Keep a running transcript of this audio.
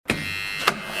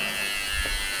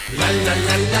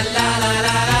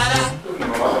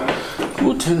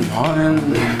Guten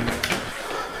Morgen.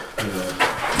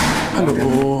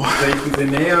 Hallo. Treten Sie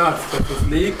näher, als das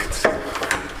liegt.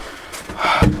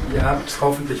 Ihr habt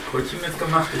hoffentlich Brötchen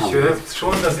mitgemacht. Ich höre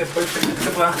schon, dass ihr Brötchen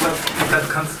mitgebracht habt. Dann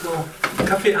kannst du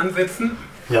Kaffee ansetzen.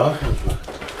 Ja.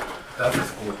 Das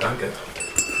ist gut, danke.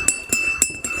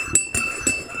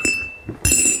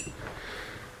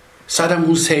 Saddam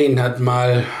Hussein hat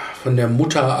mal von der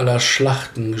Mutter aller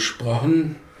Schlachten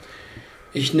gesprochen.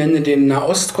 Ich nenne den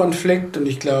Nahostkonflikt, und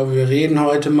ich glaube, wir reden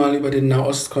heute mal über den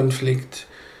Nahostkonflikt,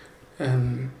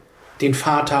 den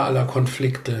Vater aller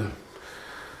Konflikte,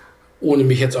 ohne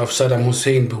mich jetzt auf Saddam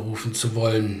Hussein berufen zu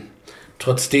wollen.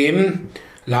 Trotzdem,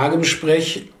 Lage im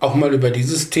Sprech, auch mal über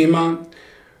dieses Thema,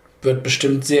 wird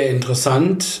bestimmt sehr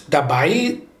interessant.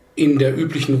 Dabei in der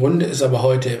üblichen Runde ist aber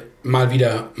heute mal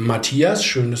wieder Matthias.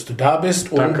 Schön, dass du da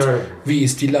bist. Und danke. Wie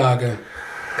ist die Lage?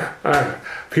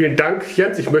 Vielen Dank,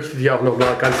 Jens. Ich möchte dir auch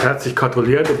nochmal ganz herzlich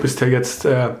gratulieren. Du bist ja jetzt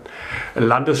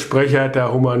Landessprecher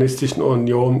der Humanistischen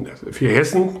Union für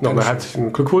Hessen. Nochmal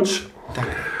herzlichen Glückwunsch.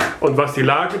 Danke. Und was die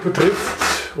Lage betrifft,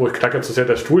 ich knacke zu sehr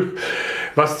der Stuhl,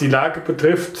 was die Lage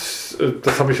betrifft,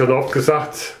 das habe ich schon oft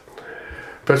gesagt,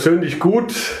 persönlich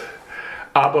gut,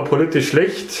 aber politisch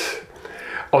schlecht.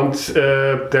 Und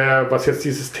was jetzt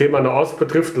dieses Thema Nahost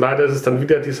betrifft, leider ist es dann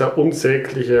wieder dieser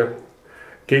unsägliche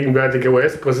gegenwärtige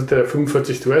US-Präsident, der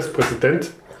 45.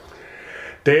 US-Präsident,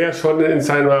 der ja schon in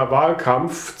seinem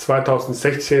Wahlkampf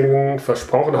 2016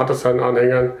 versprochen hatte seinen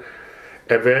Anhängern,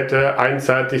 er werde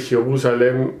einseitig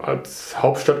Jerusalem als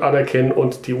Hauptstadt anerkennen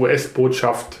und die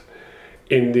US-Botschaft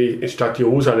in die Stadt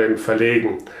Jerusalem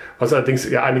verlegen, was allerdings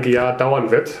ja einige Jahre dauern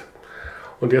wird.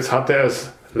 Und jetzt hat er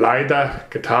es leider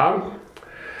getan.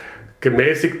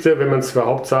 Gemäßigte, wenn man es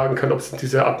überhaupt sagen kann, ob es in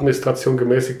dieser Administration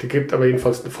Gemäßigte gibt, aber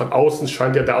jedenfalls von außen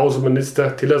scheint ja der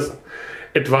Außenminister Tillerson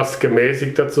etwas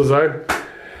gemäßigter zu sein.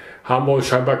 Haben wohl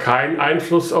scheinbar keinen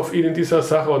Einfluss auf ihn in dieser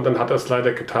Sache, und dann hat er es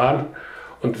leider getan.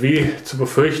 Und wie zu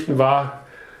befürchten war,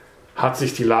 hat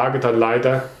sich die Lage dann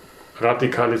leider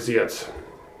radikalisiert.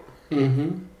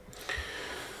 Mhm.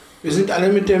 Wir sind alle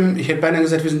ich hätte beinahe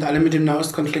gesagt, wir sind alle mit dem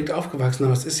Nahostkonflikt aufgewachsen,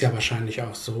 aber es ist ja wahrscheinlich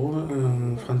auch so.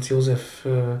 Franz Josef,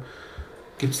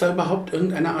 gibt es da überhaupt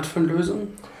irgendeine Art von Lösung?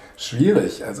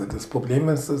 Schwierig. Also das Problem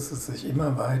ist, dass es sich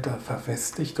immer weiter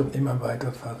verfestigt und immer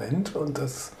weiter verrennt, und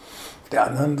dass auf der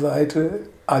anderen Seite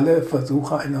alle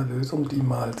Versuche einer Lösung, die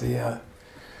mal sehr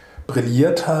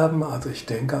brilliert haben, also ich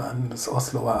denke an das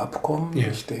Osloer Abkommen, ja.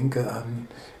 Ich denke an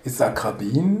Isaac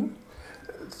Rabin,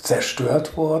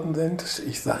 zerstört worden sind.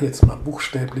 Ich sage jetzt mal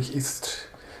buchstäblich, ist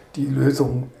die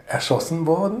Lösung erschossen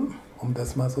worden, um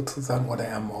das mal so zu sagen, oder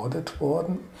ermordet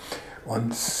worden.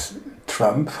 Und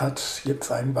Trump hat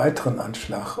jetzt einen weiteren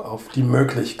Anschlag auf die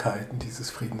Möglichkeiten dieses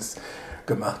Friedens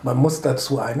gemacht. Man muss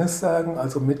dazu eines sagen,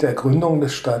 also mit der Gründung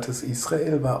des Staates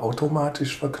Israel war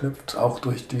automatisch verknüpft, auch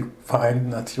durch die Vereinten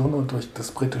Nationen und durch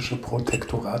das britische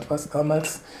Protektorat, was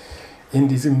damals in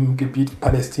diesem Gebiet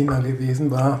Palästina gewesen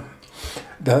war,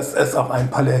 dass es auch einen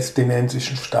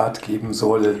palästinensischen Staat geben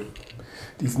soll.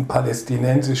 Diesen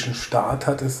palästinensischen Staat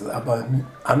hat es aber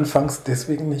anfangs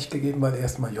deswegen nicht gegeben, weil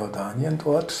erstmal Jordanien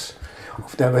dort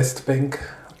auf der Westbank,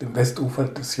 dem Westufer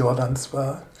des Jordans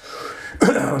war.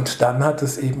 Und dann hat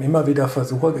es eben immer wieder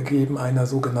Versuche gegeben einer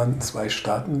sogenannten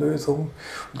Zwei-Staaten-Lösung.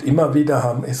 Und immer wieder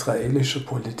haben israelische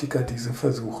Politiker diese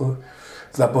Versuche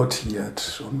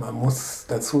sabotiert. Und man muss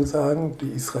dazu sagen, die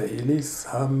Israelis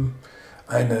haben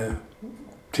eine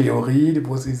Theorie,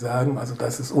 wo sie sagen, also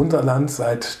das ist unser Land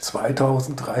seit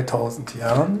 2000, 3000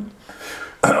 Jahren.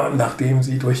 Und nachdem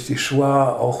sie durch die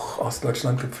Shoah auch aus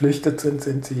Deutschland geflüchtet sind,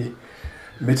 sind sie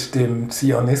mit dem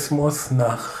Zionismus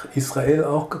nach Israel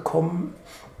auch gekommen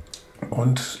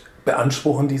und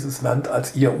beanspruchen dieses Land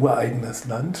als ihr ureigenes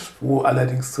Land, wo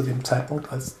allerdings zu dem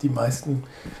Zeitpunkt, als die meisten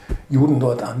Juden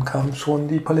dort ankamen, schon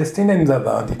die Palästinenser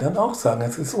waren, die dann auch sagen,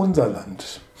 es ist unser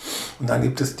Land. Und dann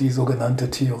gibt es die sogenannte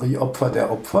Theorie Opfer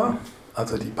der Opfer,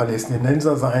 also die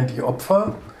Palästinenser seien die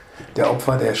Opfer der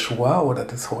Opfer der Shoah oder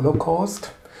des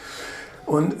Holocaust.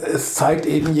 Und es zeigt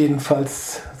eben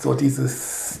jedenfalls so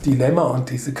dieses Dilemma und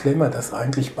diese Klemme, dass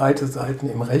eigentlich beide Seiten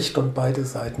im Recht und beide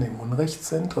Seiten im Unrecht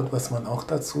sind. Und was man auch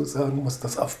dazu sagen muss,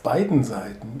 dass auf beiden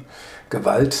Seiten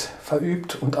Gewalt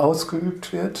verübt und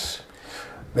ausgeübt wird.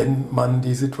 Wenn man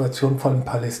die Situation von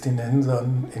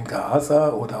Palästinensern in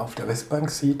Gaza oder auf der Westbank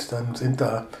sieht, dann sind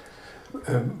da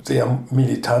sehr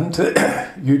militante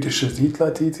jüdische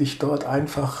Siedler, die sich dort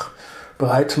einfach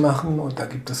breit machen, und da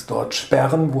gibt es dort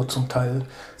Sperren, wo zum Teil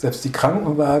selbst die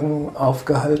Krankenwagen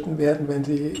aufgehalten werden, wenn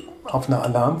sie auf einer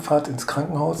Alarmfahrt ins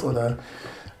Krankenhaus oder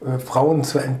Frauen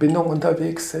zur Entbindung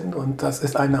unterwegs sind. Und das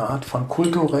ist eine Art von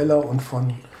kultureller und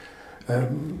von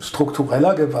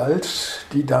struktureller Gewalt,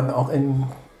 die dann auch in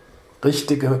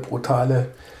richtige, brutale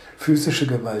physische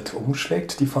Gewalt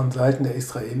umschlägt, die von Seiten der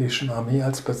israelischen Armee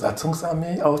als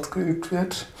Besatzungsarmee ausgeübt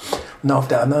wird. Und auf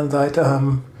der anderen Seite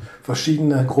haben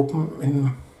verschiedene Gruppen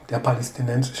in der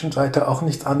palästinensischen Seite auch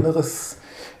nichts anderes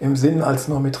im Sinn, als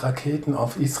nur mit Raketen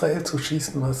auf Israel zu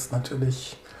schießen, was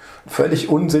natürlich ein völlig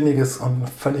unsinniges und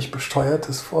völlig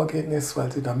besteuertes Vorgehen ist,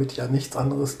 weil sie damit ja nichts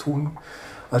anderes tun,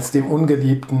 als dem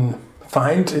ungeliebten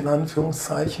Feind in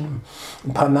Anführungszeichen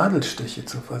ein paar Nadelstiche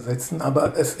zu versetzen.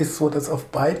 Aber es ist so, dass auf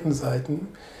beiden Seiten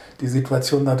die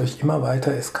Situation dadurch immer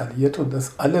weiter eskaliert und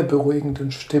dass alle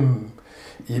beruhigenden Stimmen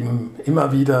eben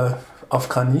immer wieder auf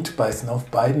Granit beißen, auf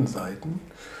beiden Seiten.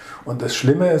 Und das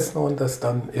Schlimme ist nun, dass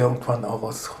dann irgendwann auch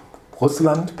aus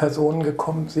Russland Personen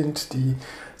gekommen sind, die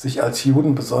sich als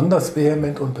Juden besonders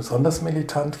vehement und besonders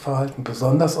militant verhalten,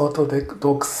 besonders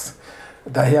orthodox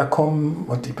daherkommen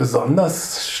und die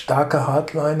besonders starke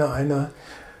Hardliner einer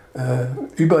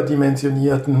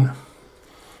überdimensionierten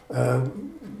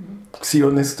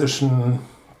zionistischen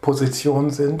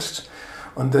Position sind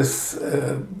und dass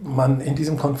man in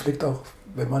diesem Konflikt auch,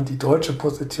 wenn man die deutsche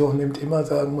Position nimmt, immer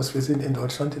sagen muss, wir sind in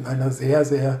Deutschland in einer sehr,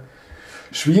 sehr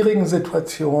schwierigen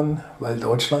Situation, weil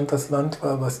Deutschland das Land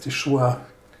war, was die Shoah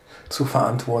zu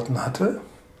verantworten hatte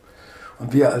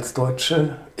und wir als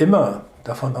Deutsche immer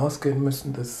davon ausgehen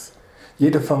müssen, dass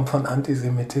jede Form von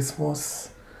Antisemitismus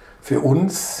für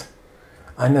uns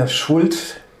eine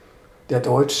Schuld der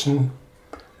Deutschen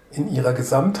in ihrer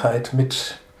Gesamtheit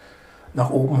mit nach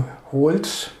oben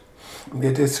holt und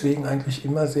wir deswegen eigentlich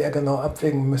immer sehr genau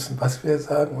abwägen müssen, was wir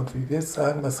sagen und wie wir es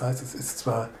sagen. Das heißt, es ist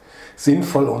zwar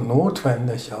sinnvoll und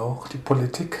notwendig, auch die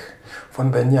Politik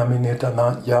von Benjamin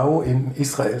Netanyahu in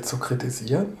Israel zu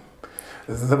kritisieren.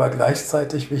 Es ist aber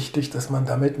gleichzeitig wichtig, dass man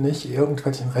damit nicht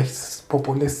irgendwelchen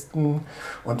Rechtspopulisten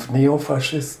und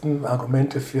Neofaschisten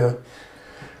Argumente für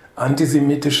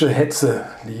antisemitische Hetze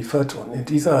liefert. Und in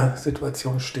dieser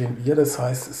Situation stehen wir. Das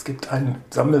heißt, es gibt ein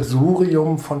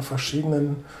Sammelsurium von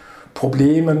verschiedenen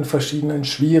Problemen, verschiedenen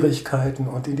Schwierigkeiten.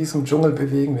 Und in diesem Dschungel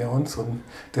bewegen wir uns. Und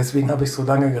deswegen habe ich so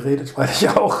lange geredet, weil ich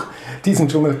auch diesen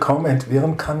Dschungel kaum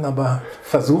entwirren kann, aber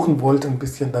versuchen wollte, ein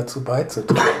bisschen dazu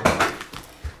beizutragen.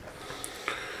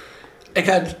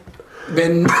 Eckhard,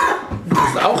 du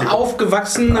bist auch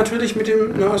aufgewachsen natürlich mit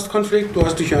dem Nahostkonflikt. Du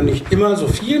hast dich ja nicht immer so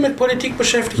viel mit Politik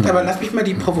beschäftigt, aber lass mich mal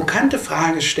die provokante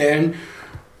Frage stellen,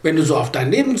 wenn du so auf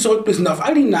dein Leben zurückblickst und auf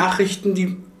all die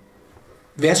Nachrichten,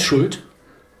 wer ist schuld?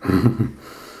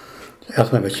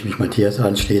 Erstmal möchte ich mich Matthias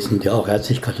anschließen, der auch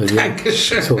herzlich gratuliert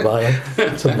zur Wahl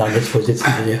zum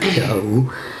Landesvorsitzenden der AU.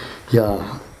 Ja,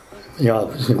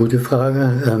 das ist eine gute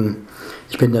Frage.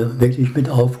 Ich bin da wirklich mit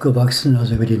aufgewachsen,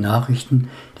 also über die Nachrichten,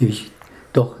 die ich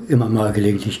doch immer mal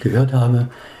gelegentlich gehört habe.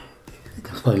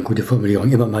 Das war eine gute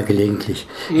Formulierung, immer mal gelegentlich.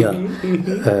 Ja.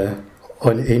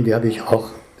 Und irgendwie habe ich auch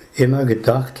immer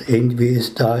gedacht, irgendwie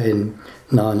ist da im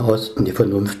Nahen Osten die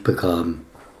Vernunft begraben.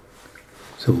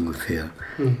 So ungefähr.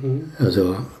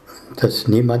 Also, dass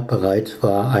niemand bereit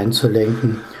war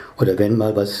einzulenken oder wenn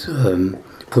mal was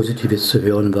Positives zu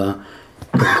hören war,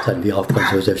 dass es dann, wie auch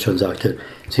Franz Josef schon sagte,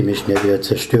 ziemlich schnell wieder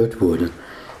zerstört wurde.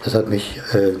 Das hat mich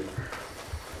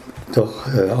doch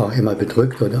auch immer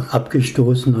bedrückt oder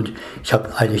abgestoßen und ich habe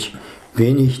eigentlich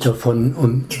wenig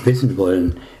davon wissen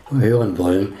wollen, hören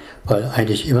wollen, weil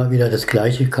eigentlich immer wieder das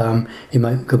Gleiche kam,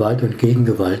 immer Gewalt und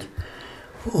Gegengewalt.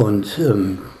 Und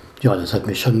das hat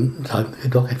mich schon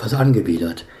doch etwas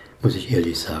angewidert, muss ich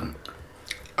ehrlich sagen.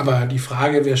 Aber die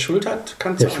Frage, wer Schuld hat,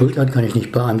 kann ich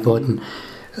nicht beantworten.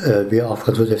 Wie auch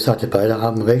Franz Josef sagte, beide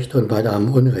haben Recht und beide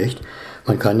haben Unrecht.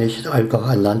 Man kann nicht einfach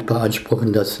ein Land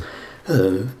beanspruchen, das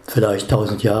vielleicht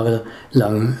 1000 Jahre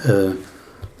lang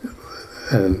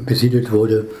besiedelt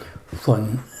wurde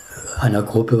von einer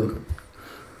Gruppe,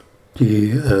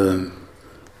 die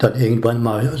dann irgendwann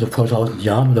mal, also vor 1000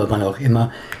 Jahren oder wann auch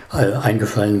immer,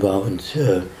 eingefallen war und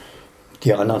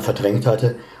die anderen verdrängt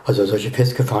hatte. Also solche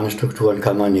festgefahrenen Strukturen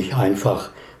kann man nicht einfach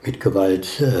mit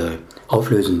Gewalt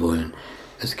auflösen wollen.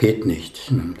 Es geht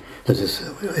nicht. Das ist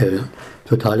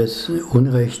totales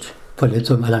Unrecht,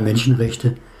 Verletzung aller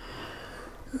Menschenrechte.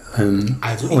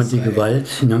 Und die Gewalt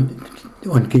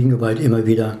und Gegengewalt immer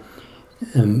wieder.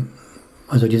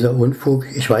 Also dieser Unfug,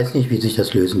 ich weiß nicht, wie sich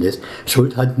das lösen lässt.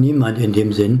 Schuld hat niemand in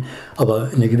dem Sinn,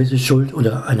 aber eine gewisse Schuld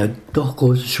oder eine doch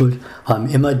große Schuld haben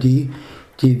immer die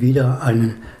wieder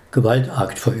einen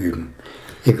Gewaltakt verüben.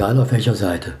 Egal auf welcher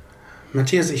Seite.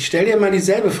 Matthias, ich stelle dir mal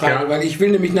dieselbe Frage, weil ich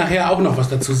will nämlich nachher auch noch was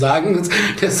dazu sagen.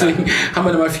 Deswegen haben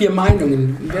wir da mal 4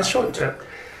 Meinungen. Wer ist schuld?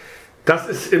 Das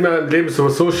ist immer im Leben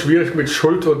so schwierig mit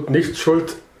Schuld und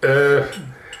Nichtschuld.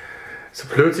 So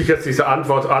blöd sich jetzt diese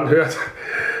Antwort anhört.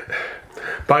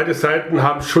 Beide Seiten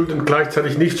haben Schuld und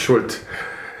gleichzeitig Nichtschuld.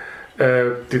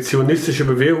 Die zionistische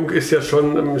Bewegung ist ja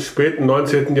schon im späten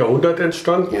 19. Jahrhundert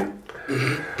entstanden. Ja.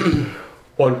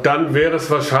 Und dann wäre es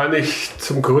wahrscheinlich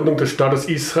zum Gründung des Staates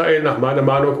Israel nach meiner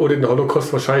Meinung ohne den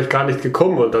Holocaust wahrscheinlich gar nicht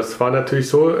gekommen. Und das war natürlich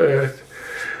so,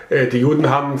 die Juden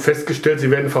haben festgestellt,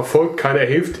 sie werden verfolgt, keiner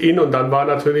hilft ihnen. Und dann war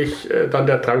natürlich dann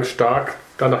der Drang stark,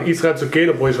 dann nach Israel zu gehen,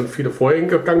 obwohl schon viele vorher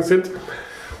hingegangen sind.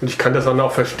 Und ich kann das dann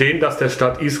auch verstehen, dass der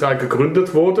Staat Israel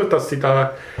gegründet wurde, dass sie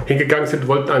da hingegangen sind,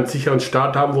 wollten einen sicheren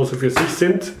Staat haben, wo sie für sich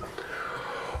sind.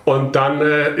 Und dann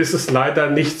ist es leider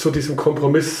nicht zu diesem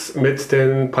Kompromiss mit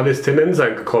den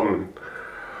Palästinensern gekommen.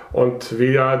 Und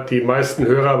wie ja die meisten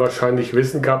Hörer wahrscheinlich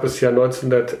wissen, gab es ja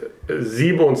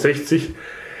 1967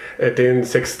 den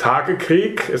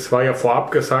Sechstagekrieg. Es war ja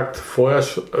vorab gesagt, vorher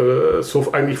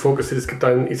so eigentlich vorgesehen, es gibt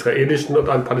einen israelischen und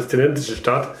einen palästinensischen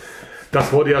Staat.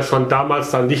 Das wurde ja schon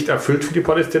damals dann nicht erfüllt für die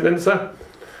Palästinenser.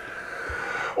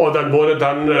 Und dann wurde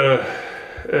dann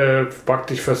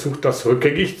praktisch versucht, das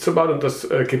rückgängig zu machen. Und das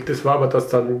Ergebnis war aber, dass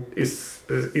dann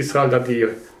Israel dann die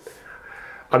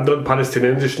anderen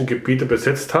palästinensischen Gebiete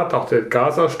besetzt hat, auch den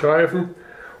Gazastreifen,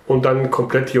 und dann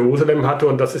komplett Jerusalem hatte.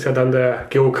 Und das ist ja dann der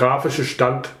geografische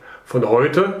Stand von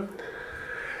heute.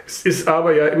 Es ist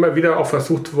aber ja immer wieder auch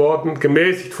versucht worden,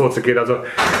 gemäßigt vorzugehen. Also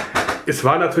es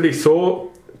war natürlich so,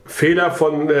 Fehler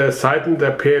von Seiten der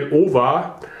PLO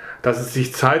war, dass es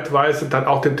sich zeitweise dann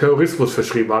auch dem Terrorismus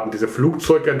verschrieben hatten. Diese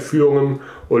Flugzeugentführungen,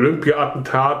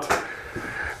 Olympia-Attentat,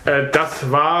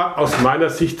 das war aus meiner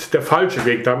Sicht der falsche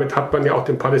Weg. Damit hat man ja auch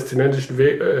den palästinensischen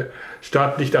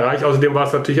Staat nicht erreicht. Außerdem war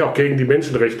es natürlich auch gegen die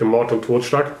Menschenrechte, Mord und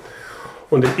Totschlag.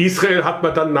 Und in Israel hat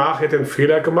man dann nachher den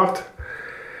Fehler gemacht.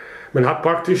 Man hat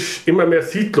praktisch immer mehr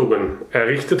Siedlungen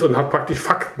errichtet und hat praktisch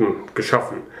Fakten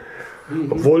geschaffen.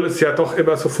 Obwohl es ja doch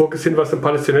immer so vorgesehen war, was den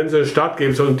palästinensischen Staat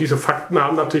geben soll. Und diese Fakten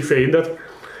haben natürlich verhindert,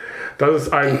 dass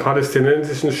es einen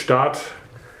palästinensischen Staat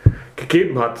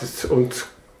gegeben hat. Und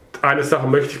eine Sache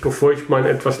möchte ich, bevor ich meinen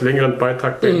etwas längeren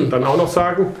Beitrag beende, dann auch noch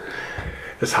sagen.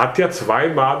 Es hat ja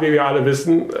zweimal, wie wir alle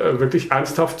wissen, wirklich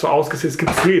ernsthaft so ausgesehen, es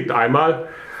gibt Frieden. Einmal,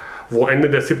 wo Ende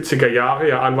der 70er Jahre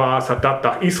ja Anwar Sadat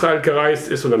nach Israel gereist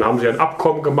ist und dann haben sie ein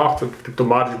Abkommen gemacht und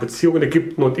diplomatische Beziehungen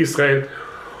Ägypten und Israel.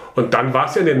 Und dann war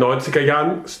es ja in den 90er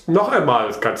Jahren noch einmal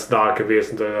ganz nah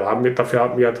gewesen. Dafür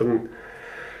haben wir dann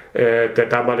der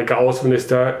damalige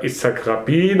Außenminister Itzhak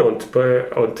Rabin und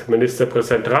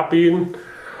Ministerpräsident Rabin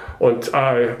und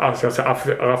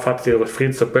Arafat den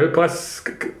Friedensnobelpreis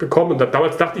bekommen. Und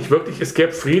damals dachte ich wirklich, es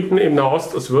gäbe Frieden im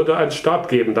Nahost, es würde einen Staat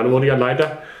geben. Dann wurde ja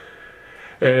leider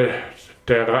der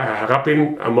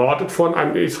Rabin ermordet von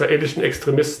einem israelischen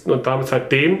Extremisten und damit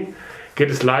seitdem geht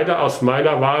es leider aus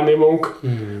meiner Wahrnehmung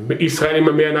mit Israel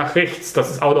immer mehr nach rechts. Das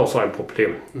ist auch noch so ein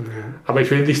Problem. Aber ich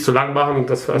will nicht zu lang machen.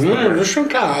 Das ist schon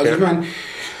klar. Also, ich meine,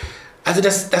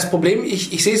 das Problem,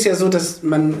 ich sehe es ja so, dass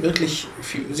man wirklich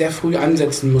sehr früh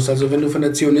ansetzen muss. Also wenn du von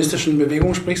der zionistischen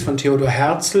Bewegung sprichst, von Theodor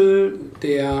Herzl,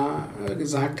 der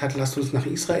gesagt hat, lasst uns nach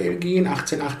Israel gehen,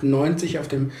 1898 auf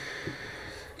dem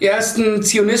ersten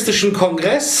zionistischen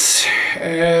Kongress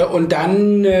und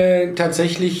dann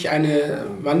tatsächlich eine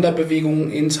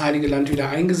Wanderbewegung ins Heilige Land wieder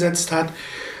eingesetzt hat.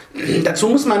 Dazu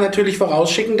muss man natürlich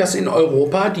vorausschicken, dass in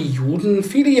Europa die Juden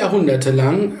viele Jahrhunderte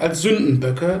lang als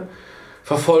Sündenböcke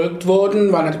verfolgt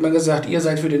wurden. Man hat immer gesagt, ihr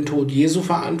seid für den Tod Jesu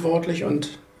verantwortlich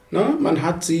und man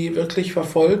hat sie wirklich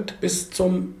verfolgt bis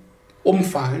zum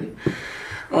Umfallen.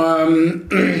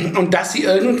 Und dass sie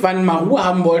irgendwann mal Ruhe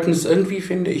haben wollten, ist irgendwie,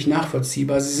 finde ich,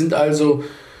 nachvollziehbar. Sie sind also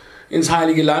ins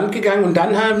Heilige Land gegangen und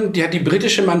dann hat die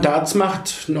britische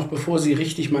Mandatsmacht, noch bevor sie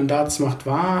richtig Mandatsmacht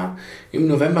war, im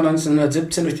November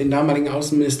 1917 durch den damaligen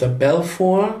Außenminister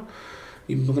Balfour,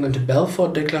 die sogenannte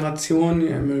Balfour-Deklaration,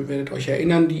 ihr werdet euch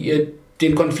erinnern, die ihr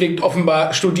den Konflikt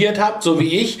offenbar studiert habt, so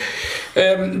wie ich,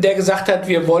 der gesagt hat,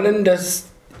 wir wollen, dass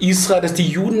die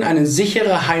Juden eine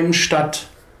sichere Heimstatt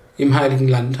im Heiligen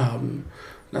Land haben.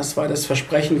 Das war das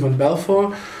Versprechen von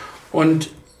Balfour. Und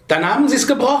dann haben sie es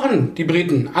gebrochen, die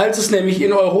Briten. Als es nämlich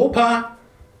in Europa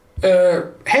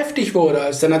heftig wurde,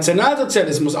 als der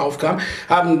Nationalsozialismus aufkam,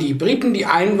 haben die Briten die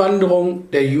Einwanderung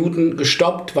der Juden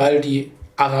gestoppt, weil die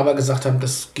Araber gesagt haben,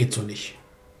 das geht so nicht.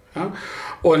 Ja?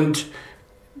 Und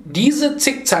diese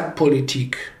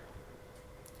Zickzack-Politik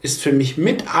ist für mich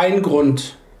mit ein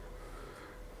Grund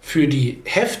für die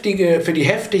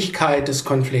Heftigkeit des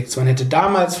Konflikts. Man hätte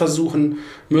damals versuchen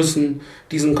müssen,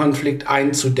 diesen Konflikt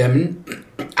einzudämmen,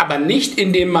 aber nicht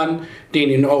indem man den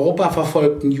in Europa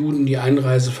verfolgten Juden die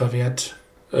Einreise verwehrt.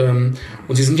 Und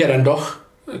sie sind ja dann doch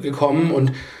gekommen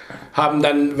und waren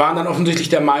dann offensichtlich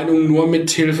der Meinung, nur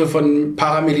mit Hilfe von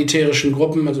paramilitärischen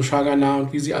Gruppen, also Haganah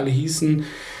und wie sie alle hießen,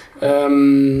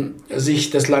 sich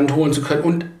das Land holen zu können.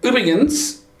 Und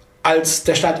übrigens, als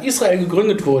der Staat Israel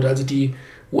gegründet wurde, also die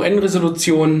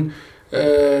UN-Resolution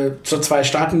zur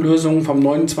Zwei-Staaten-Lösung vom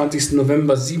 29.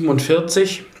 November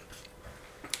 1947,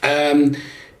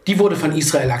 die wurde von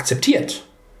Israel akzeptiert.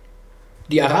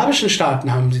 Die arabischen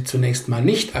Staaten haben sie zunächst mal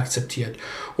nicht akzeptiert.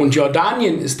 Und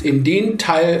Jordanien ist in den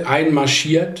Teil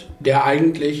einmarschiert, der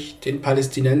eigentlich den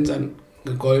Palästinensern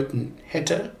gegolten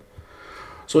hätte,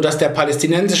 sodass der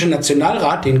palästinensische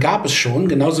Nationalrat, den gab es schon,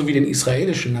 genauso wie den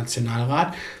israelischen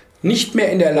Nationalrat, nicht mehr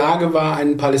in der Lage war,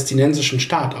 einen palästinensischen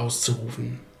Staat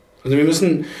auszurufen. Also wir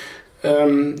müssen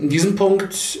in diesem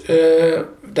Punkt,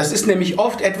 das ist nämlich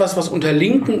oft etwas, was unter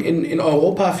Linken in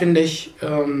Europa, finde ich,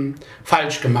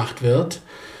 falsch gemacht wird.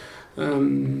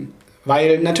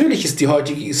 Weil natürlich ist die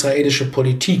heutige israelische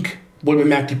Politik,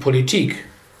 wohlbemerkt die Politik,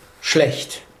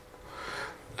 schlecht.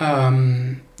 Da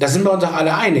sind wir uns auch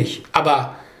alle einig.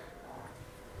 Aber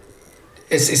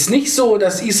es ist nicht so,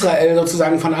 dass Israel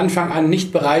sozusagen von Anfang an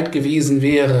nicht bereit gewesen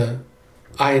wäre,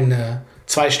 eine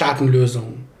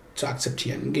Zwei-Staaten-Lösung zu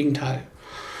akzeptieren. Im Gegenteil.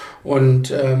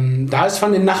 Und da ist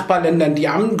von den Nachbarländern, die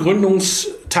am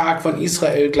Gründungstag von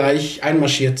Israel gleich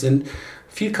einmarschiert sind,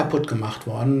 viel kaputt gemacht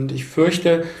worden. Und ich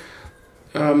fürchte,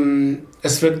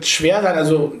 es wird schwer sein.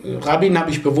 Also Rabin habe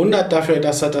ich bewundert dafür,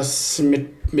 dass er das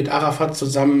mit Arafat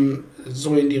zusammen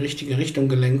so in die richtige Richtung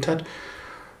gelenkt hat.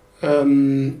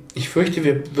 Ich fürchte,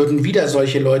 wir würden wieder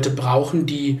solche Leute brauchen,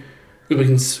 die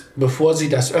übrigens, bevor sie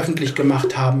das öffentlich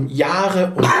gemacht haben,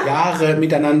 Jahre und Jahre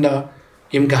miteinander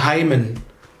im Geheimen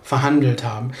verhandelt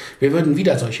haben. Wir würden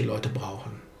wieder solche Leute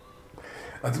brauchen.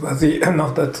 Also was ich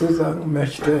noch dazu sagen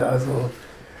möchte, also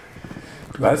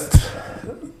du hast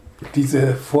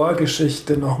diese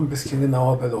Vorgeschichte noch ein bisschen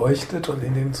genauer beleuchtet und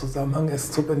in dem Zusammenhang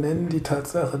ist zu benennen die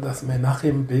Tatsache, dass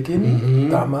Menachem Begin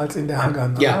damals in der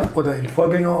Haganah oder in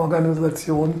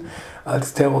Vorgängerorganisationen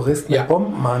als Terrorist mit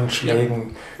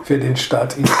Bombenanschlägen für den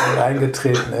Staat Israel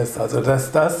eingetreten ist. Also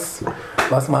dass das,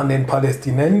 was man den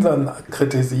Palästinensern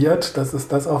kritisiert, dass es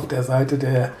das auf der Seite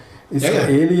der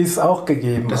Israelis auch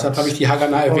gegeben hat. Deshalb habe ich die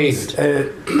Haganah erwähnt.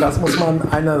 Das muss man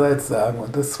einerseits sagen.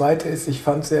 Und das Zweite ist, ich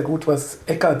fand sehr gut, was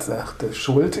Eckert sagte.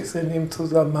 Schuld ist in dem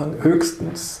Zusammenhang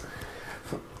höchstens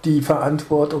die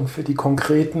Verantwortung für die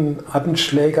konkreten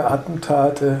Anschläge,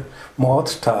 Attentate,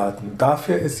 Mordtaten.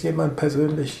 Dafür ist jemand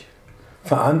persönlich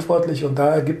verantwortlich und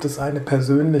daher gibt es eine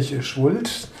persönliche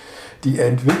Schuld. Die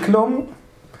Entwicklung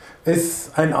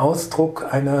ist ein Ausdruck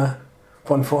einer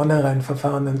von vornherein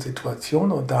verfahrenen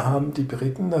Situation und da haben die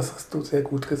Briten, das hast du sehr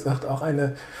gut gesagt, auch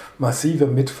eine massive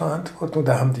Mitverantwortung.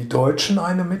 Da haben die Deutschen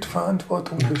eine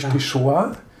Mitverantwortung durch die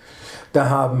Shoah. Da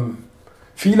haben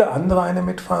viele andere eine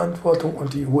Mitverantwortung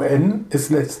und die UN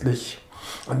ist letztlich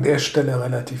an der Stelle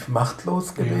relativ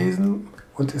machtlos gewesen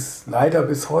und ist leider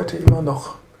bis heute immer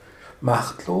noch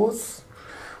machtlos.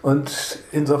 Und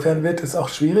insofern wird es auch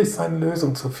schwierig sein, eine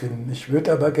Lösung zu finden. Ich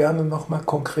würde aber gerne noch mal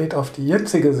konkret auf die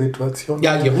jetzige Situation,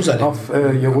 auf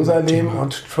Jerusalem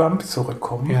und Trump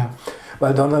zurückkommen. Ja.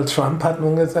 Weil Donald Trump hat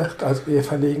nun gesagt, also wir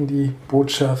verlegen die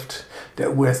Botschaft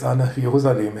der USA nach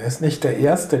Jerusalem. Er ist nicht der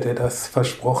Erste, der das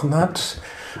versprochen hat,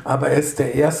 aber er ist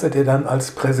der Erste, der dann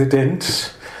als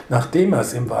Präsident, nachdem er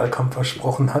es im Wahlkampf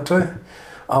versprochen hatte,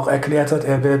 auch erklärt hat,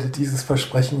 er werde dieses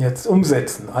Versprechen jetzt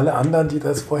umsetzen. Alle anderen, die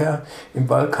das vorher im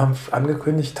Wahlkampf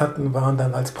angekündigt hatten, waren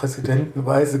dann als Präsidenten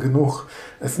weise genug,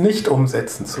 es nicht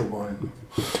umsetzen zu wollen.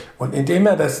 Und indem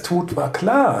er das tut, war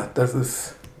klar, dass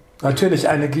es natürlich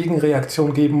eine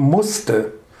Gegenreaktion geben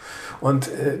musste. Und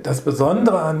das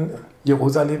Besondere an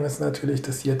Jerusalem ist natürlich,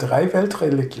 dass hier 3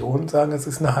 Weltreligionen sagen, es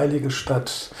ist eine heilige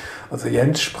Stadt. Also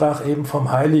Jens sprach eben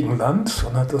vom Heiligen Land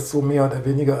und hat das so mehr oder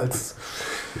weniger als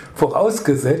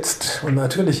vorausgesetzt. Und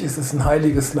natürlich ist es ein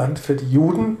heiliges Land für die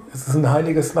Juden, es ist ein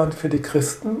heiliges Land für die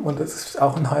Christen und es ist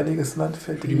auch ein heiliges Land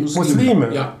für die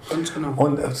Muslime. Ja, ganz genau.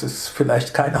 Und es ist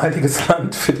vielleicht kein heiliges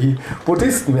Land für die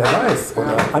Buddhisten, wer weiß,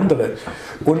 oder andere.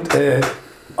 Und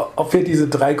auch für diese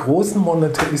 3 großen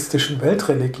monotheistischen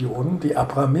Weltreligionen, die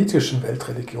abrahamitischen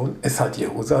Weltreligionen, ist halt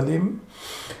Jerusalem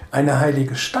eine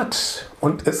heilige Stadt.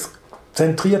 Und es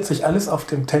zentriert sich alles auf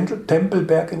dem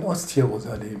Tempelberg in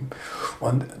Ostjerusalem.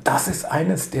 Und das ist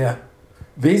eines der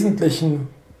wesentlichen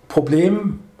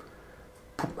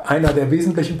einer der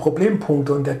wesentlichen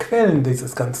Problempunkte und der Quellen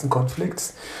dieses ganzen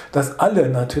Konflikts, dass alle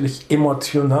natürlich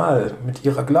emotional mit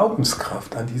ihrer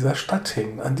Glaubenskraft an dieser Stadt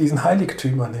hängen, an diesen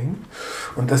Heiligtümern hängen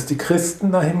und dass die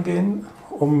Christen dahin gehen,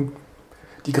 um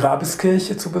die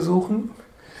Grabeskirche zu besuchen,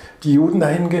 die Juden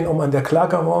dahin gehen, um an der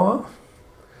Klagemauer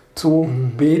zu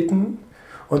beten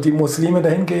und die Muslime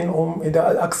dahin gehen, um in der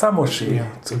Al-Aqsa-Moschee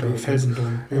zu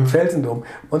beten. Im Felsendom.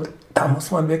 Und da muss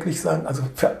man wirklich sagen, also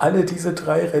für alle diese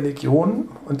 3 Religionen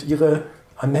und ihre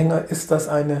Anhänger ist das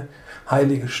eine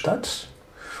heilige Stadt.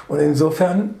 Und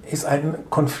insofern ist ein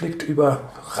Konflikt über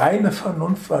reine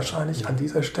Vernunft wahrscheinlich an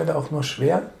dieser Stelle auch nur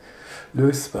schwer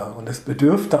lösbar. Und es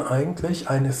bedürfte eigentlich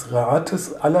eines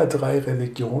Rates aller 3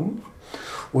 Religionen,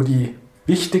 wo die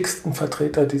wichtigsten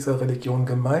Vertreter dieser Religion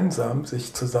gemeinsam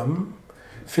sich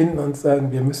zusammenfinden und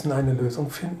sagen, wir müssen eine Lösung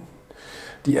finden,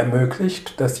 die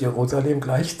ermöglicht, dass Jerusalem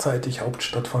gleichzeitig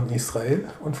Hauptstadt von Israel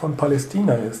und von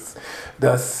Palästina ist.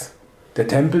 Dass der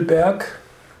Tempelberg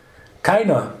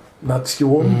keiner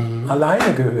Nation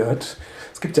alleine gehört.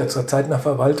 Es gibt ja zurzeit eine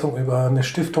Verwaltung über eine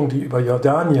Stiftung, die über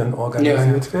Jordanien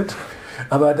organisiert wird.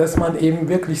 Aber dass man eben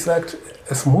wirklich sagt,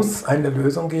 es muss eine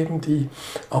Lösung geben, die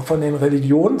auch von den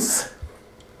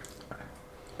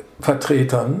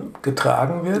Religionsvertretern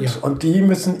getragen wird. Ja. Und die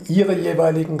müssen ihre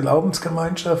jeweiligen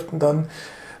Glaubensgemeinschaften dann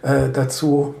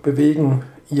dazu bewegen,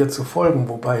 ihr zu folgen.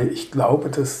 Wobei ich glaube,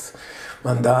 dass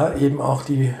man da eben auch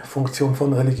die Funktion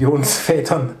von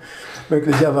Religionsvätern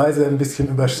möglicherweise ein bisschen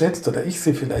überschätzt oder ich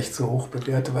sie vielleicht zu hoch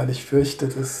bewerte, weil ich fürchte,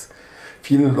 dass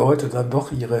viele Leute dann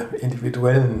doch ihre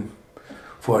individuellen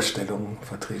Vorstellungen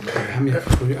vertreten. Wir haben ja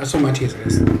früh. Achso, Matthias.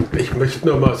 Ich möchte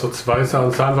nur mal so 2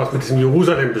 Sachen sagen, was mit diesem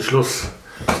Jerusalem-Beschluss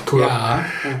tut. Ja.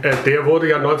 Der wurde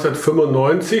ja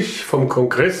 1995 vom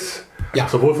Kongress,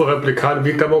 sowohl von Republikanern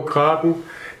wie Demokraten,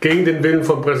 gegen den Willen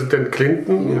von Präsident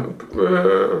Clinton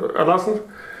erlassen.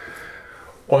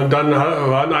 Und dann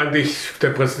waren eigentlich der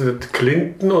Präsident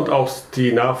Clinton und auch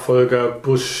die Nachfolger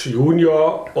Bush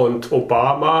Junior und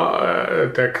Obama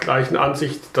der gleichen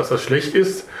Ansicht, dass das schlecht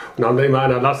ist. Und haben dann immer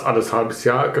einen Erlass alles halbes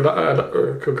Jahr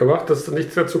gemacht, dass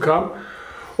nichts dazu kam.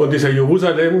 Und dieser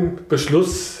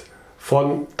Jerusalem-Beschluss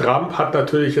von Trump hat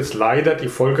natürlich jetzt leider die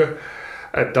Folge,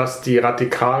 dass die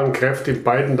radikalen Kräfte in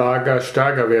beiden Lagern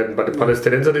stärker werden. Bei den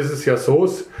Palästinensern ist es ja so,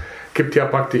 es gibt ja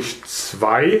praktisch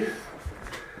 2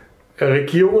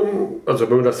 Regierungen, also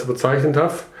wenn man das so bezeichnen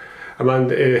darf.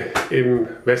 Im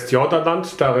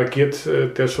Westjordanland, da regiert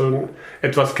der schon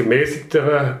etwas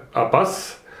gemäßigtere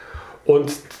Abbas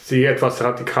und die etwas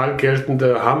radikal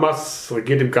geltende Hamas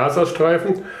regiert im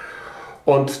Gazastreifen.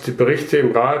 Und die Berichte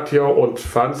im Radio und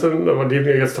Fernsehen leben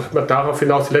ja jetzt doch immer darauf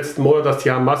hinaus, die letzten Monate, dass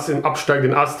die Hamas im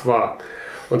absteigenden Ast war.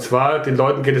 Und zwar, den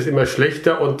Leuten geht es immer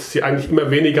schlechter und sie eigentlich immer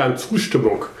weniger an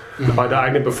Zustimmung bei der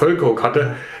eigenen Bevölkerung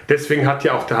hatte. Deswegen hat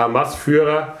ja auch der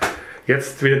Hamas-Führer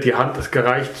jetzt wieder die Hand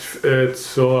gereicht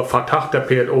zur Fatah der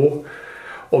PLO,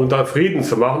 um da Frieden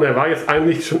zu machen. Er war jetzt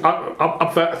eigentlich schon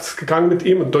abwärts gegangen mit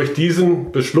ihm und durch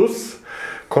diesen Beschluss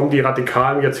kommen die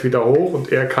Radikalen jetzt wieder hoch und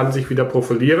er kann sich wieder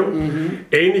profilieren.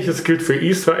 Ähnliches gilt für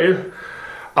Israel.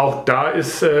 Auch da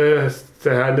ist der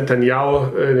Herr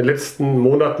Netanyahu in den letzten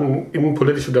Monaten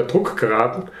innenpolitisch unter Druck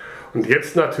geraten. Und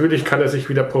jetzt natürlich kann er sich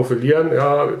wieder profilieren,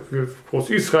 ja,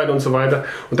 für Israel und so weiter.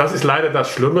 Und das ist leider das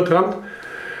Schlimme dran.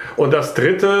 Und das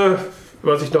Dritte,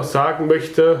 was ich noch sagen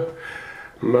möchte,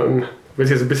 man will es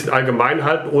jetzt ein bisschen allgemein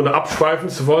halten, ohne abschweifen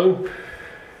zu wollen.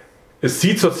 Es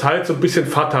sieht zurzeit so ein bisschen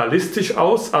fatalistisch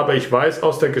aus, aber ich weiß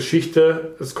aus der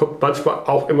Geschichte, es kommt manchmal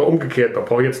auch immer umgekehrt. Man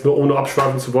braucht jetzt nur, ohne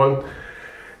abschweifen zu wollen,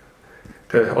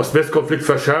 der Ost-West-Konflikt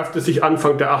verschärfte sich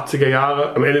Anfang der 80er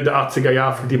Jahre, am Ende der 80er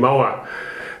Jahre für die Mauer.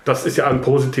 Das ist ja ein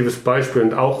positives Beispiel.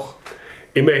 Und auch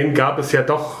immerhin gab es ja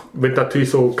doch mit natürlich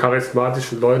so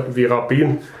charismatischen Leuten wie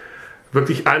Rabin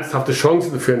wirklich ernsthafte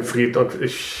Chancen für den Frieden. Und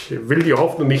ich will die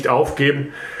Hoffnung nicht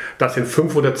aufgeben, dass in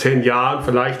 5 oder 10 Jahren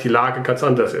vielleicht die Lage ganz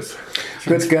anders ist. Ich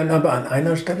würde gerne aber an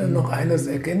einer Stelle noch eines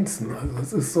ergänzen. Also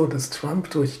es ist so, dass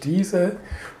Trump durch diese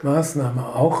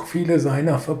Maßnahme auch viele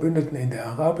seiner Verbündeten in der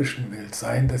arabischen Welt,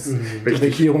 seien das die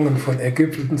Regierungen von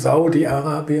Ägypten,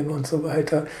 Saudi-Arabien und so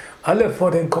weiter, alle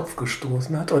vor den Kopf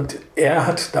gestoßen hat. Und er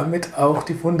hat damit auch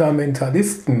die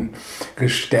Fundamentalisten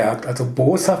gestärkt. Also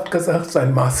boshaft gesagt,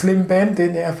 sein Muslim-Ban,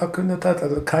 den er verkündet hat,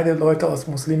 also keine Leute aus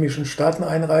muslimischen Staaten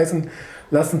einreisen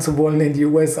lassen zu wollen in die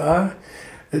USA,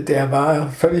 der war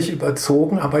völlig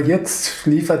überzogen, aber jetzt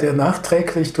liefert er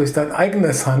nachträglich durch sein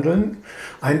eigenes Handeln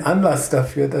einen Anlass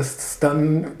dafür, dass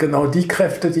dann genau die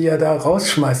Kräfte, die er da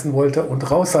rausschmeißen wollte und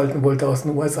raushalten wollte aus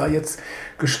den USA, jetzt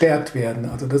gestärkt werden.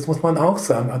 Also das muss man auch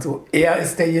sagen. Also er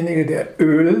ist derjenige, der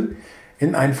Öl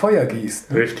in ein Feuer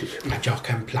gießt. Richtig. Hat ja auch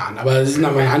keinen Plan, aber das ist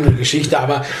noch mal eine andere Geschichte.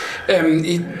 Aber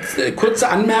kurze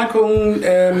Anmerkung,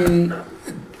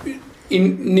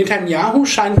 Netanyahu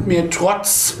scheint mir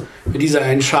trotz dieser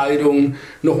Entscheidung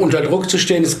noch unter Druck zu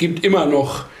stehen. Es gibt immer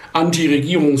noch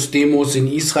Anti-Regierungsdemos in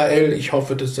Israel. Ich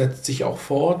hoffe, das setzt sich auch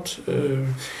fort.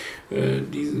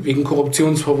 wegen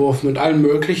Korruptionsvorwürfen und allem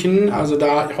Möglichen. Also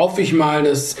da hoffe ich mal,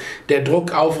 dass der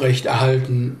Druck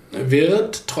aufrechterhalten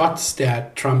wird, trotz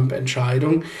der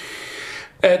Trump-Entscheidung.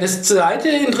 Das zweite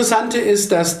Interessante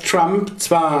ist, dass Trump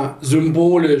zwar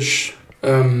symbolisch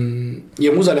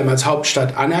Jerusalem als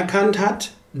Hauptstadt anerkannt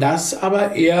hat, dass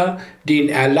aber er den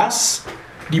Erlass,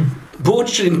 den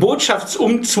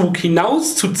Botschaftsumzug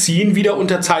hinauszuziehen, wieder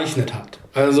unterzeichnet hat.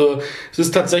 Also es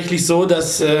ist tatsächlich so,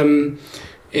 dass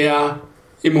er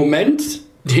im Moment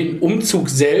den Umzug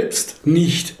selbst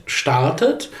nicht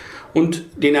startet und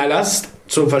den Erlass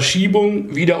zur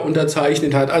Verschiebung wieder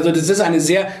unterzeichnet hat. Also das ist eine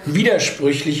sehr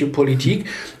widersprüchliche Politik.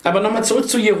 Aber nochmal zurück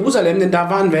zu Jerusalem, denn da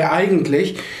waren wir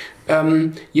eigentlich.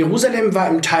 Jerusalem war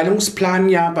im Teilungsplan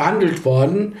ja behandelt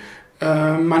worden.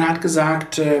 Man hat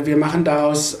gesagt, wir machen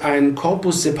daraus ein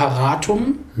Corpus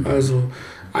Separatum, also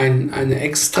eine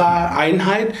extra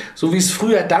Einheit, so wie es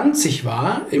früher Danzig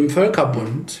war im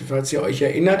Völkerbund, falls ihr euch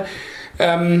erinnert.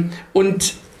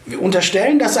 Und wir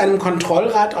unterstellen das einem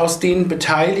Kontrollrat aus den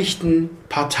beteiligten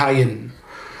Parteien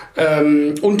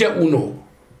und der UNO.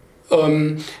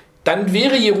 Dann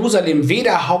wäre Jerusalem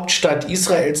weder Hauptstadt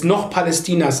Israels noch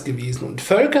Palästinas gewesen. Und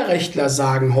Völkerrechtler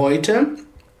sagen heute,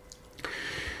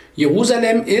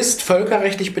 Jerusalem ist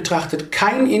völkerrechtlich betrachtet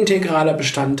kein integraler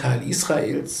Bestandteil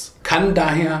Israels, kann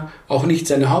daher auch nicht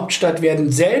seine Hauptstadt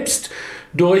werden, selbst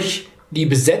durch die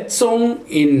Besetzung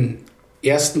im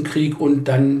Ersten Krieg und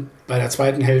dann bei der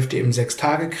zweiten Hälfte im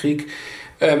Sechstagekrieg.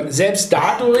 Selbst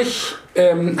dadurch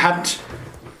hat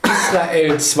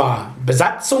Israel zwar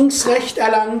Besatzungsrecht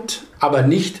erlangt, aber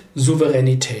nicht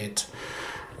Souveränität.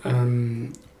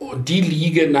 Die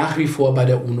liege nach wie vor bei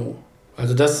der UNO.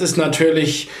 Also das ist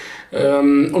natürlich,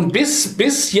 und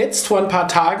bis jetzt vor ein paar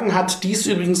Tagen hat dies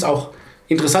übrigens auch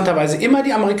interessanterweise immer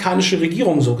die amerikanische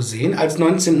Regierung so gesehen, als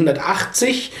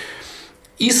 1980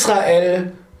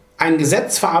 Israel ein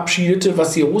Gesetz verabschiedete,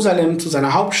 was Jerusalem zu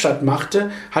seiner Hauptstadt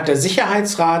machte, hat der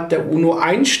Sicherheitsrat der UNO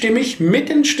einstimmig mit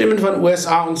den Stimmen von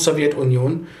USA und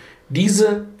Sowjetunion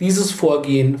dieses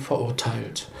Vorgehen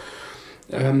verurteilt.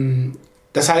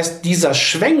 Das heißt, dieser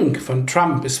Schwenk von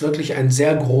Trump ist wirklich ein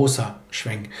sehr großer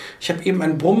Schwenk. Ich habe eben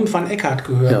ein Brummen von Eckhart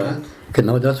gehört. Ja,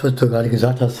 genau das, was du gerade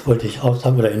gesagt hast, wollte ich auch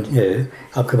sagen, oder in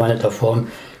abgewandelter Form.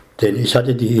 Denn ich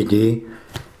hatte die Idee,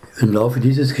 im Laufe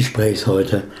dieses Gesprächs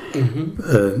heute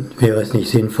wäre es nicht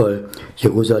sinnvoll,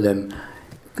 Jerusalem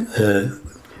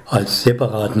als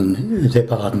separaten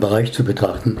Bereich zu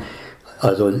betrachten.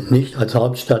 Also nicht als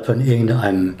Hauptstadt von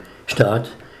irgendeinem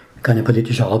Staat, keine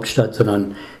politische Hauptstadt,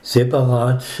 sondern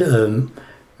separat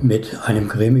mit einem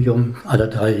Gremium aller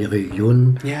drei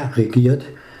Regionen regiert,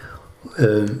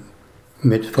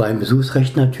 mit freiem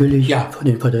Besuchsrecht natürlich von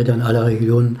den Vertretern aller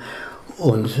Regionen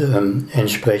und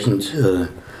entsprechend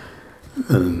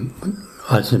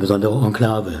als eine besondere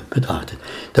Enklave betrachtet.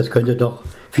 Das könnte doch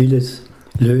vieles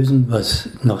lösen, was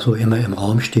noch so immer im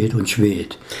Raum steht und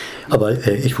schwebt. Aber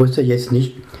ich wusste jetzt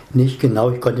nicht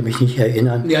genau, ich konnte mich nicht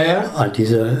erinnern an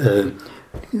diese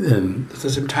dass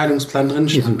das im Teilungsplan drin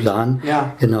steht. Diesen Plan,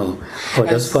 genau. Aber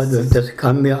das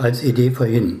kam mir als Idee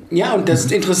vorhin. Ja, und das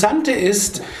Interessante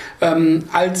ist,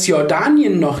 als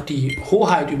Jordanien noch die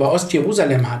Hoheit über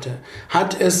Ostjerusalem hatte,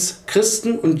 hat es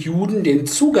Christen und Juden den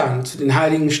Zugang zu den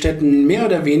heiligen Städten mehr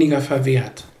oder weniger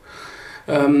verwehrt.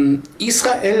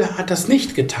 Israel hat das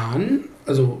nicht getan.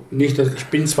 Also nicht, ich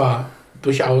bin zwar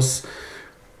durchaus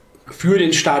für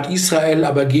den Staat Israel,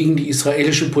 aber gegen die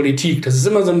israelische Politik. Das ist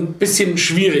immer so ein bisschen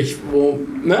schwierig.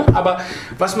 Aber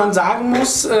was man sagen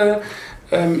muss,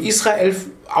 Israel,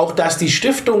 auch dass die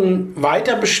Stiftungen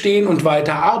weiter bestehen und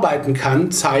weiter arbeiten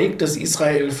kann, zeigt, dass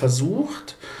Israel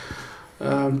versucht,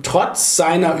 trotz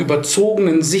seiner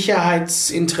überzogenen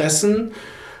Sicherheitsinteressen,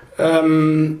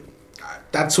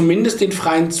 da zumindest den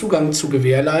freien Zugang zu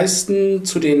gewährleisten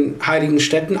zu den heiligen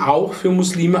Städten, auch für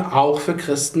Muslime, auch für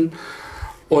Christen.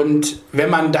 Und wenn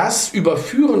man das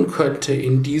überführen könnte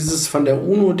in dieses von der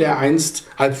UNO, der einst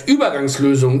als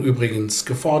Übergangslösung übrigens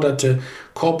geforderte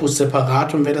Corpus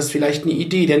Separatum, wäre das vielleicht eine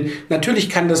Idee. Denn natürlich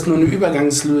kann das nur eine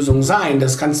Übergangslösung sein.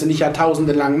 Das kannst du nicht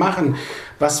jahrtausende lang machen.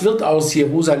 Was wird aus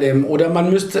Jerusalem? Oder man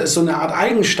müsste es so eine Art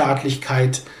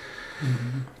Eigenstaatlichkeit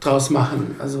draus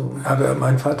machen. Also aber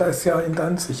mein Vater ist ja in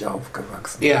Danzig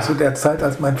aufgewachsen. Ja. Zu der Zeit,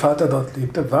 als mein Vater dort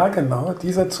lebte, war genau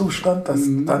dieser Zustand, dass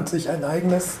Danzig ein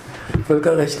eigenes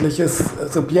völkerrechtliches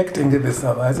Subjekt in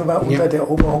gewisser Weise war, unter der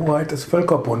Oberhoheit des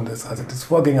Völkerbundes, also des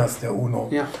Vorgängers der UNO.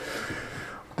 Ja.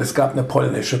 Es gab eine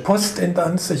polnische Post in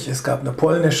Danzig, es gab eine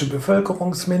polnische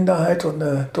Bevölkerungsminderheit und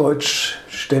eine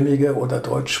deutschstämmige oder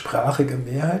deutschsprachige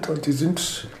Mehrheit. Und die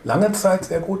sind lange Zeit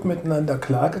sehr gut miteinander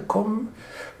klargekommen,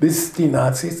 bis die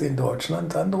Nazis in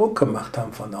Deutschland dann Druck gemacht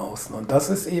haben von außen. Und das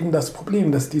ist eben das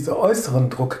Problem, dass diese äußeren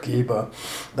Druckgeber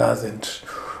da sind.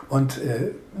 Und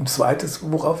ein zweites,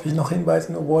 worauf ich noch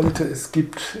hinweisen wollte, es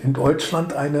gibt in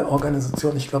Deutschland eine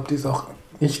Organisation, ich glaube, die ist auch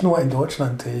nicht nur in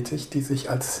Deutschland tätig, die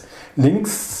sich als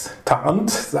links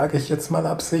tarnt, sage ich jetzt mal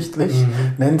absichtlich,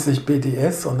 nennt sich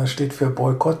BDS und das steht für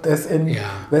Boykott,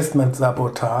 Desinvestment,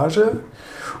 Sabotage.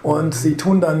 Und sie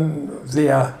tun dann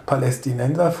sehr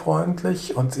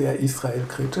palästinenserfreundlich und sehr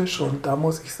israelkritisch. Und da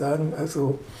muss ich sagen,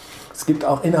 also es gibt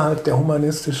auch innerhalb der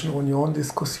Humanistischen Union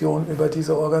Diskussionen über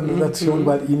diese Organisation,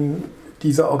 weil ihnen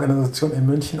dieser Organisation in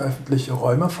München öffentliche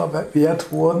Räume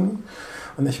verwehrt wurden.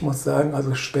 Und ich muss sagen,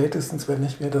 also spätestens, wenn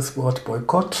ich mir das Wort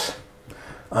Boykott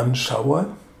anschaue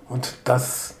und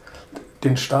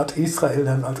den Staat Israel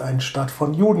dann als einen Staat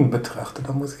von Juden betrachte,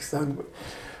 dann muss ich sagen,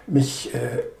 mich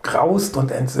graust und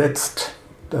entsetzt,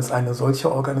 dass eine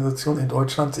solche Organisation in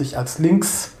Deutschland sich als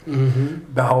links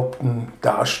behaupten,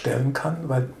 darstellen kann,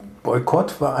 weil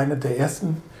Boykott war einer der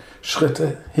ersten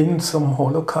Schritte hin zum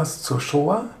Holocaust, zur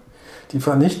Shoah. Die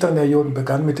Vernichtung der Juden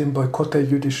begann mit dem Boykott der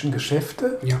jüdischen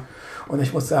Geschäfte. Ja. Und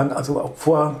ich muss sagen, also auch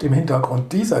vor dem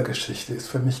Hintergrund dieser Geschichte ist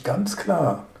für mich ganz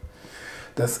klar,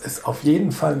 dass es auf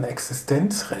jeden Fall ein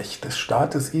Existenzrecht des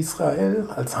Staates Israel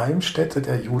als Heimstätte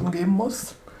der Juden geben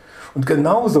muss. Und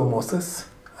genauso muss es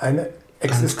ein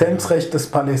Existenzrecht des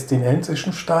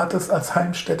palästinensischen Staates als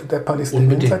Heimstätte der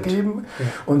Palästinenser geben. Ja.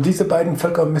 Und diese beiden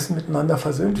Völker müssen miteinander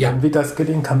versöhnt werden. Wie das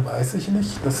gelingen kann, weiß ich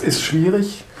nicht. Das ist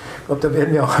schwierig. Ich glaube, da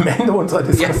werden wir auch am Ende unserer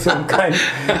Diskussion kein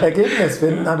Ergebnis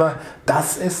finden. Aber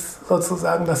das ist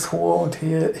sozusagen das hohe und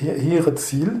hehre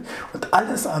Ziel. Und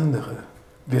alles andere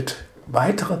wird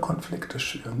weitere Konflikte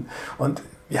schüren. Und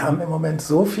wir haben im Moment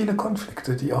so viele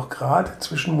Konflikte, die auch gerade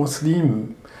zwischen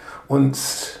Muslimen und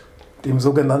dem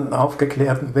sogenannten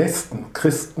aufgeklärten Westen,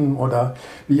 Christen oder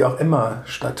wie auch immer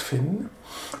stattfinden,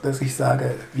 dass ich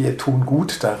sage, wir tun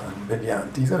gut daran, wenn wir an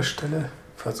dieser Stelle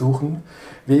versuchen,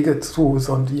 Wege zu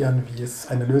sondieren, wie es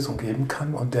eine Lösung geben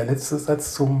kann. Und der letzte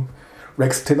Satz zum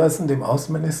Rex Tillerson, dem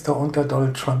Außenminister unter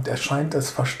Donald Trump, der scheint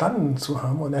es verstanden zu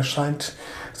haben und er scheint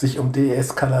sich um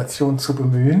Deeskalation zu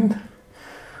bemühen.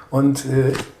 Und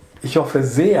ich hoffe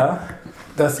sehr,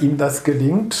 dass ihm das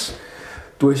gelingt,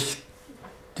 durch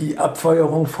die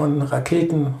Abfeuerung von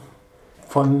Raketen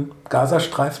von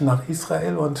Gazastreifen nach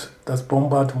Israel und das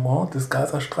Bombardement des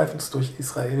Gazastreifens durch die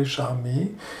israelische Armee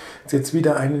ist jetzt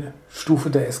wieder eine Stufe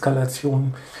der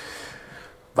Eskalation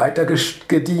weiter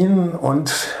gediehen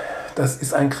und das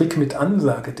ist ein Krieg mit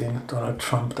Ansage, den Donald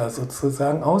Trump da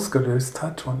sozusagen ausgelöst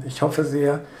hat und ich hoffe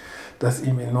sehr, dass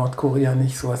ihm in Nordkorea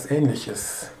nicht so etwas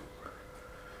Ähnliches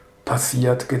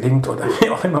passiert, gelingt oder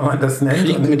wie auch immer man das nennt.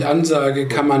 Krieg mit Ansage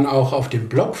kann man auch auf dem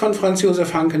Blog von Franz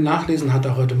Josef Hanke nachlesen, hat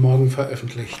er heute Morgen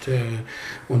veröffentlicht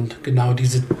und genau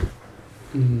diese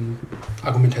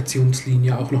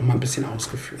Argumentationslinie auch noch mal ein bisschen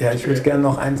ausgeführt. Ja, ich würde gerne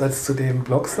noch einen Satz zu dem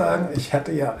Blog sagen. Ich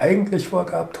hatte ja eigentlich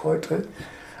vorgehabt, heute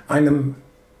einem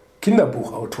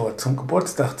Kinderbuchautor zum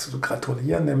Geburtstag zu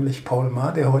gratulieren, nämlich Paul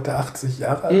Maar, der heute 80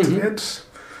 Jahre alt wird.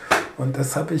 Und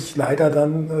das habe ich leider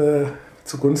dann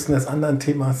zugunsten des anderen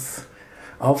Themas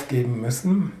aufgeben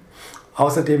müssen.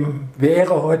 Außerdem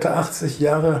wäre heute 80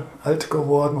 Jahre alt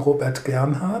geworden Robert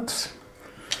Gernhardt.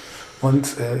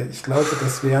 Und ich glaube,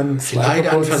 das wären zwei. Ich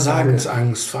leide an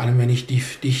Versagensangst, vor allem wenn ich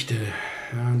dichte.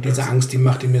 Ja, diese Angst, die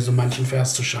macht mir so manchen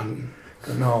Vers zu Schanden.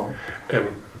 Genau.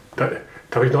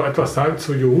 Darf ich noch etwas sagen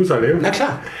zu Jerusalem? Na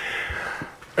klar.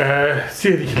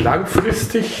 Sicherlich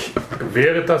langfristig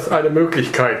wäre das eine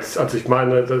Möglichkeit. Also ich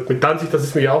meine, mit Danzig, das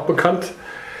ist mir ja auch bekannt,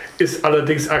 ist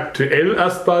allerdings aktuell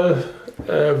erstmal,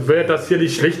 wäre das hier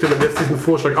nicht schlecht, wenn man jetzt diesen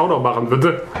Vorschlag auch noch machen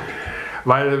würde.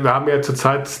 Weil wir haben ja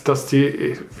zurzeit, dass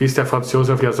die, wie es der Franz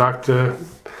Josef ja sagte,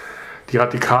 die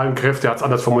radikalen Kräfte, er hat es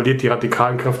anders formuliert, die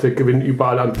radikalen Kräfte gewinnen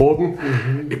überall an Boden.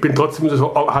 Ich bin trotzdem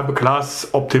so halbe Glas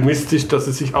optimistisch, dass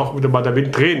es sich auch wieder mal der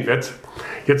Wind drehen wird.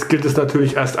 Jetzt gilt es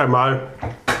natürlich erst einmal,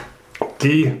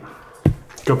 die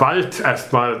Gewalt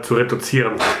erstmal zu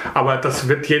reduzieren. Aber das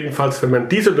wird jedenfalls, wenn man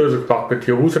diese Lösung macht, mit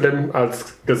Jerusalem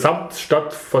als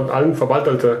Gesamtstadt von allen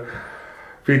verwaltete,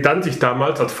 wie Danzig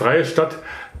damals als freie Stadt,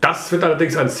 das wird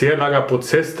allerdings ein sehr langer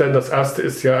Prozess, denn das erste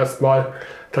ist ja erstmal,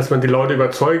 dass man die Leute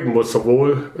überzeugen muss,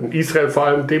 sowohl in Israel vor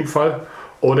allem in dem Fall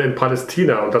oder in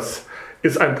Palästina. Und das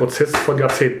ist ein Prozess von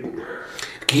Jahrzehnten.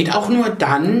 Geht auch nur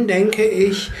dann, denke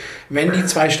ich, wenn die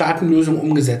Zwei-Staaten-Lösung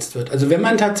umgesetzt wird. Also wenn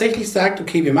man tatsächlich sagt,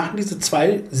 okay, wir machen diese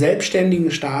 2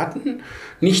 selbstständigen Staaten,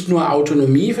 nicht nur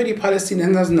Autonomie für die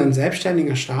Palästinenser, sondern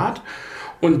selbstständiger Staat,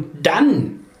 und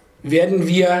dann werden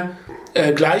wir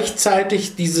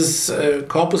gleichzeitig dieses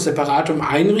Corpus Separatum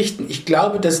einrichten. Ich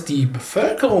glaube, dass die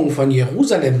Bevölkerung von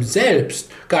Jerusalem selbst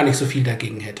gar nicht so viel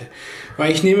dagegen hätte.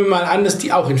 Weil ich nehme mal an, dass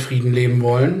die auch in Frieden leben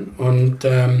wollen. Und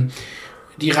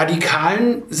die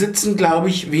Radikalen sitzen, glaube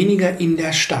ich, weniger in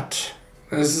der Stadt.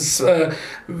 Das ist,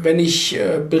 wenn ich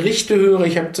Berichte höre,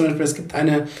 ich habe zum Beispiel, es gibt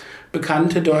eine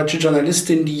bekannte deutsche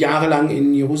Journalistin, die jahrelang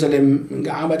in Jerusalem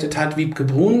gearbeitet hat, Wiebke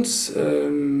Bruns,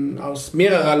 aus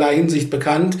mehrererlei Hinsicht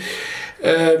bekannt,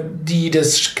 die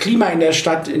das Klima in der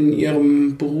Stadt in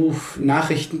ihrem Buch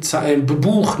Nachrichtenzeit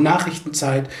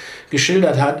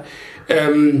geschildert hat.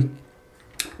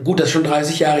 Gut, das ist schon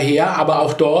 30 Jahre her, aber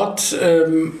auch dort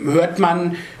hört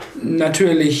man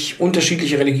natürlich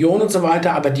unterschiedliche Religionen und so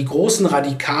weiter, aber die großen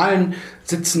Radikalen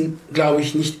sitzen, glaube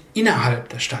ich, nicht innerhalb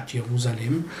der Stadt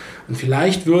Jerusalem. Und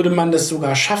vielleicht würde man das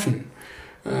sogar schaffen.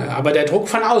 Aber der Druck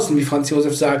von außen, wie Franz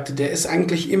Josef sagte, der ist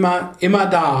eigentlich immer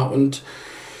da. Und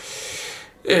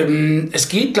es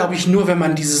geht, glaube ich, nur, wenn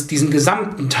man diesen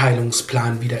gesamten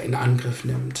Teilungsplan wieder in Angriff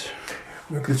nimmt.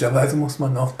 Möglicherweise muss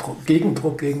man auch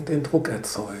Gegendruck gegen den Druck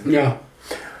erzeugen. Ja.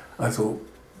 Also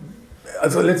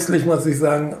letztlich muss ich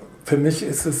sagen, für mich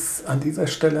ist es an dieser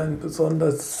Stelle ein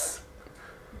besonders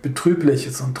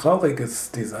betrübliches und trauriges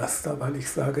Desaster, weil ich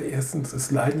sage, erstens, es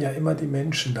leiden ja immer die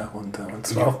Menschen darunter, und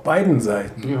zwar auf beiden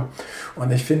Seiten. Ja.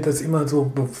 Und ich finde das immer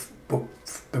so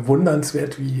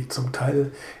bewundernswert, wie zum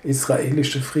Teil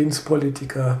israelische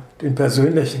Friedenspolitiker den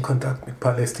persönlichen Kontakt mit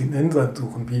Palästinensern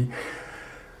suchen, wie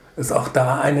es auch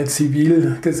da eine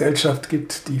Zivilgesellschaft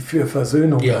gibt, die für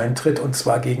Versöhnung eintritt, und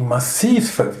zwar gegen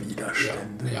massive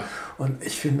Widerstände. Ja. Und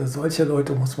ich finde, solche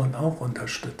Leute muss man auch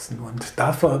unterstützen. Und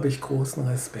davor habe ich großen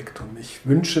Respekt. Und ich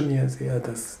wünsche mir sehr,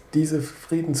 dass diese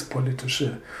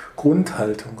friedenspolitische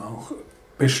Grundhaltung auch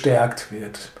bestärkt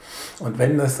wird. Und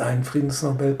wenn es einen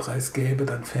Friedensnobelpreis gäbe,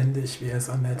 dann fände ich, wäre es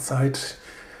an der Zeit,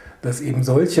 dass eben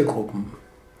solche Gruppen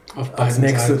als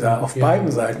nächste da auf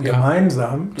beiden Seiten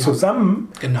gemeinsam, zusammen,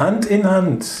 Hand in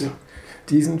Hand,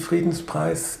 diesen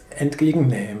Friedenspreis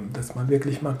entgegennehmen. Dass man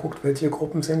wirklich mal guckt, welche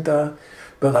Gruppen sind da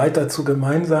bereit dazu,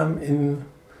 gemeinsam in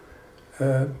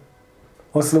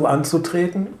Oslo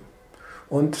anzutreten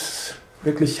und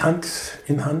wirklich Hand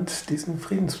in Hand diesen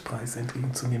Friedenspreis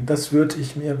entgegenzunehmen. Das würde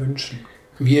ich mir wünschen.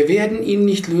 Wir werden ihn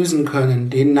nicht lösen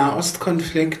können, den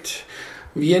Nahostkonflikt.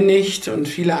 Wir nicht und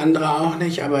viele andere auch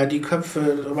nicht, aber die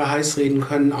Köpfe darüber heiß reden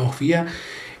können auch wir.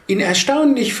 In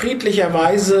erstaunlich friedlicher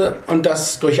Weise, und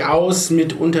das durchaus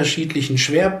mit unterschiedlichen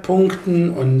Schwerpunkten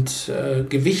und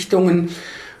Gewichtungen,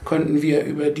 konnten wir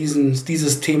über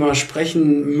dieses Thema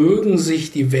sprechen. Mögen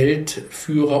sich die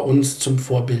Weltführer uns zum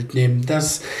Vorbild nehmen.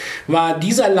 Das war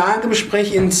dieser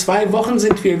Lagebesprech. In 2 Wochen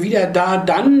sind wir wieder da,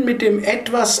 dann mit dem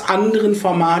etwas anderen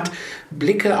Format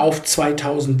Blicke auf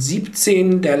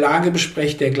 2017, der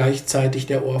Lagebesprech, der gleichzeitig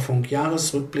der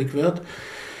Ohrfunk-Jahresrückblick wird.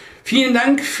 Vielen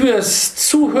Dank fürs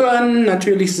Zuhören.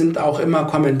 Natürlich sind auch immer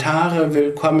Kommentare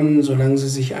willkommen, solange sie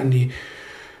sich an die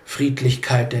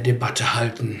Friedlichkeit der Debatte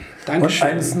halten. Dankeschön.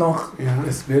 Und eins noch,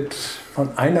 es wird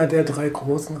von einer der 3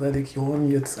 großen Religionen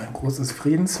jetzt ein großes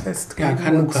Friedensfest geben. Ja,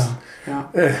 Chanukka.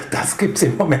 Das gibt es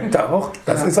im Moment auch.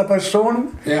 Das ist aber schon,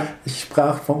 ich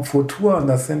sprach vom Futur, und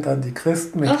das sind dann die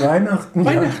Christen mit Weihnachten.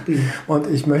 Und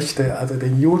ich möchte also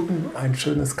den Juden ein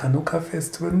schönes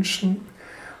Chanukka-Fest wünschen,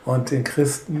 und den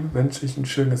Christen wünsche ich ein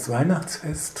schönes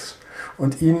Weihnachtsfest.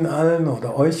 Und Ihnen allen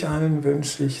oder euch allen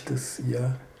wünsche ich, dass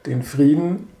ihr den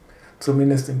Frieden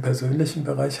zumindest im persönlichen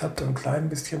Bereich habt und ein klein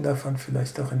bisschen davon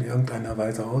vielleicht auch in irgendeiner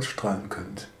Weise ausstrahlen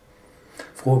könnt.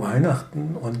 Frohe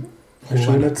Weihnachten und eine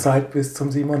schöne Zeit bis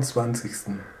zum 27.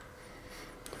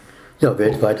 Ja,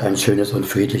 weltweit ein schönes und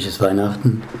friedliches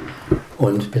Weihnachten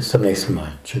und bis zum nächsten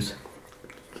Mal. Tschüss.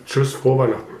 Tschüss, frohe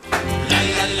Weihnachten.